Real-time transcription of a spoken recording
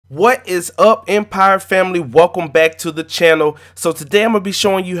What is up, Empire family? Welcome back to the channel. So today I'm going to be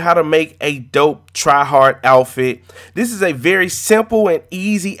showing you how to make a dope Tryhard outfit. This is a very simple and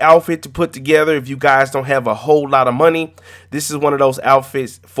easy outfit to put together if you guys don't have a whole lot of money. This is one of those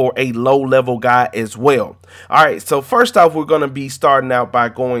outfits for a low level guy as well. Alright, so first off, we're going to be starting out by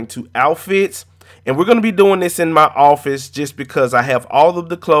going to outfits. And we're going to be doing this in my office just because I have all of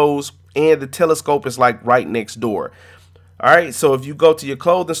the clothes and the telescope is like right next door. Alright, so if you go to your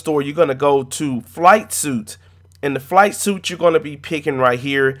clothing store, you're going to go to flight suits. And the flight suit you're going to be picking right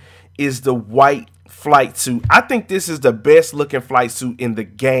here is the white flight suit. I think this is the best looking flight suit in the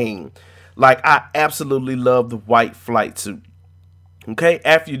game. Like, I absolutely love the white flight suit. Okay,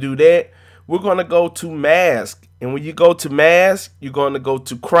 after you do that, we're going to go to mask. And when you go to mask, you're going to go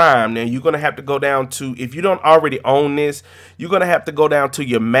to crime. Now, you're going to have to go down to, if you don't already own this, you're going to have to go down to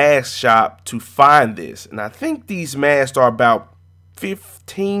your mask shop to find this. And I think these masks are about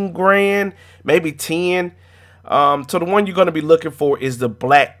 15 grand, maybe 10. So the one you're going to be looking for is the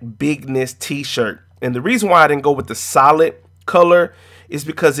black bigness t-shirt. And the reason why I didn't go with the solid color is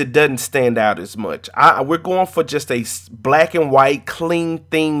because it doesn't stand out as much. We're going for just a black and white clean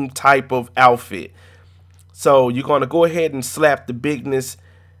theme type of outfit. So you're going to go ahead and slap the bigness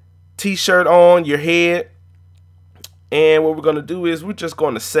t-shirt on your head. And what we're going to do is we're just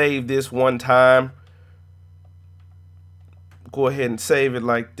going to save this one time. Go ahead and save it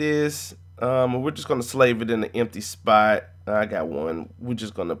like this. We're just going to save it in an empty spot. I got one. We're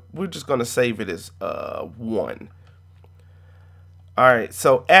just gonna save it as 1. All right.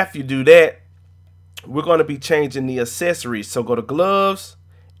 So after you do that, we're going to be changing the accessories. So go to gloves.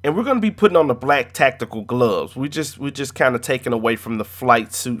 And we're going to be putting on the black tactical gloves. We're just kind of taking away from the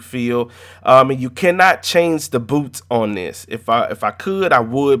flight suit feel. And you cannot change the boots on this. If I could, I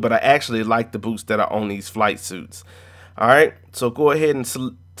would, but I actually like the boots that are on these flight suits. All right, so go ahead and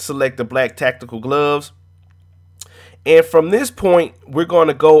select the black tactical gloves. And from this point, we're going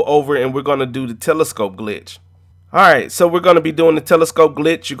to go over and we're going to do the telescope glitch. All right, so we're going to be doing the telescope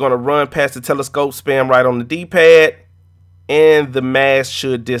glitch. You're going to run past the telescope, spam right on the D-pad. And the mask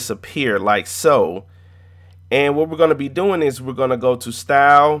should disappear like so. And what we're going to be doing is we're going to go to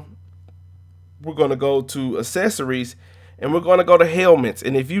style. We're going to go to accessories. And we're going to go to helmets.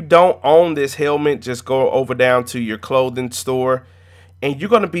 And if you don't own this helmet, just go over down to your clothing store. And you're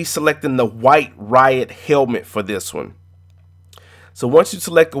going to be selecting the white riot helmet for this one. So once you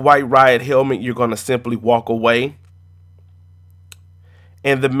select the white riot helmet, you're going to simply walk away.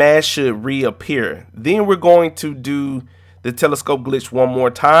 And the mask should reappear. Then we're going to do the telescope glitch one more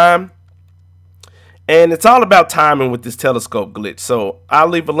time. And it's all about timing with this telescope glitch. So I'll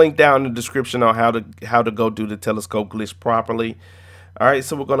leave a link down in the description on how to go do the telescope glitch properly. All right,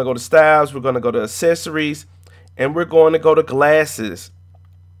 so we're going to go to styles, we're going to go to accessories, and we're going to go to glasses.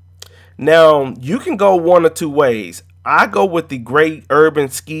 Now, you can go one or two ways. I go with the gray urban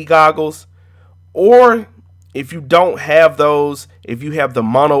ski goggles, or if you don't have those, if you have the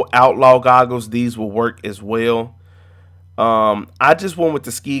mono outlaw goggles, these will work as well. I just went with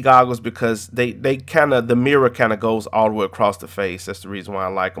the ski goggles because they kind of, the mirror kind of goes all the way across the face. That's the reason why I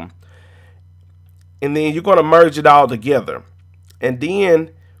like them. And then you're going to merge it all together. And then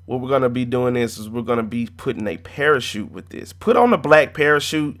what we're going to be doing is we're going to be putting a parachute with this. Put on a black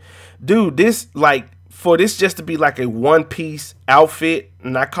parachute. Dude, this, like, for this just to be like a one-piece outfit,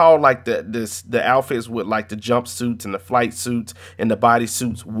 and I call like the outfits with like the jumpsuits and the flight suits and the body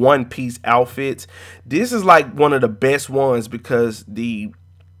suits one-piece outfits. This is like one of the best ones because the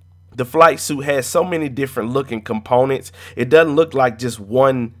flight suit has so many different looking components. It doesn't look like just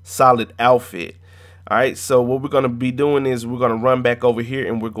one solid outfit. All right, so what we're going to be doing is we're going to run back over here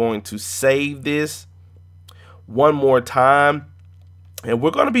and we're going to save this one more time. And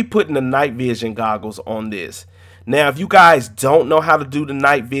we're going to be putting the night vision goggles on this. Now, if you guys don't know how to do the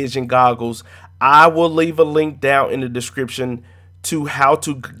night vision goggles, I will leave a link down in the description to how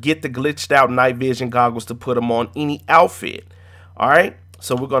to get the glitched out night vision goggles to put them on any outfit. All right,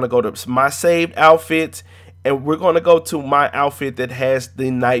 so we're going to go to my saved outfits and we're going to go to my outfit that has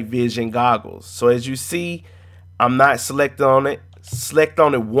the night vision goggles. So as you see, I'm not selected on it. Select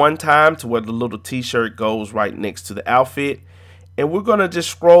on it one time to where the little t-shirt goes right next to the outfit. And we're going to just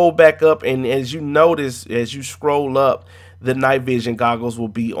scroll back up, and as you notice, as you scroll up, the night vision goggles will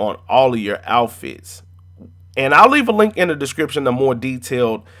be on all of your outfits. And I'll leave a link in the description, a more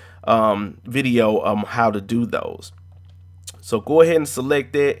detailed video on how to do those. So go ahead and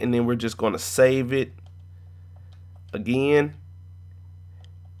select that, and then we're just going to save it again.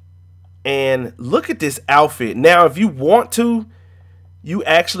 And look at this outfit. Now, if you want to, you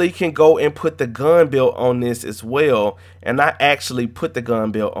actually can go and put the gun belt on this as well. And I actually put the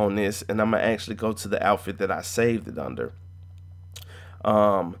gun belt on this, and I'm gonna actually go to the outfit that I saved it under.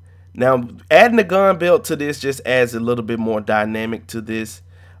 Now adding the gun belt to this just adds a little bit more dynamic to this.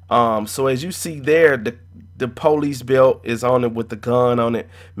 So as you see there, the police belt is on it with the gun on it.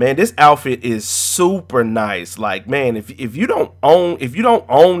 Man, this outfit is super nice. Like, man, if you don't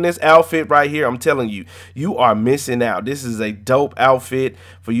own this outfit right here, I'm telling you, you are missing out. This is a dope outfit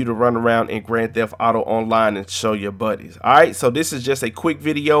for you to run around in Grand Theft Auto Online and show your buddies. All right, so this is just a quick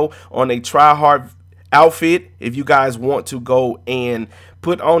video on a Tryhard outfit. If you guys want to go and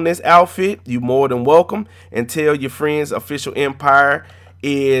put on this outfit, you're more than welcome, and tell your friends Official Empire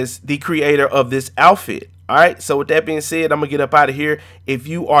is the creator of this outfit. All right, so with that being said, I'm gonna get up out of here. If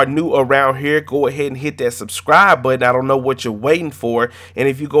you are new around here, go ahead and hit that subscribe button. I don't know what you're waiting for. And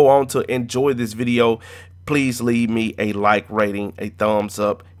if you go on to enjoy this video, please leave me a like, rating, a thumbs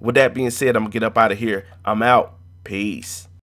up. With that being said, I'm gonna get up out of here. I'm out. Peace.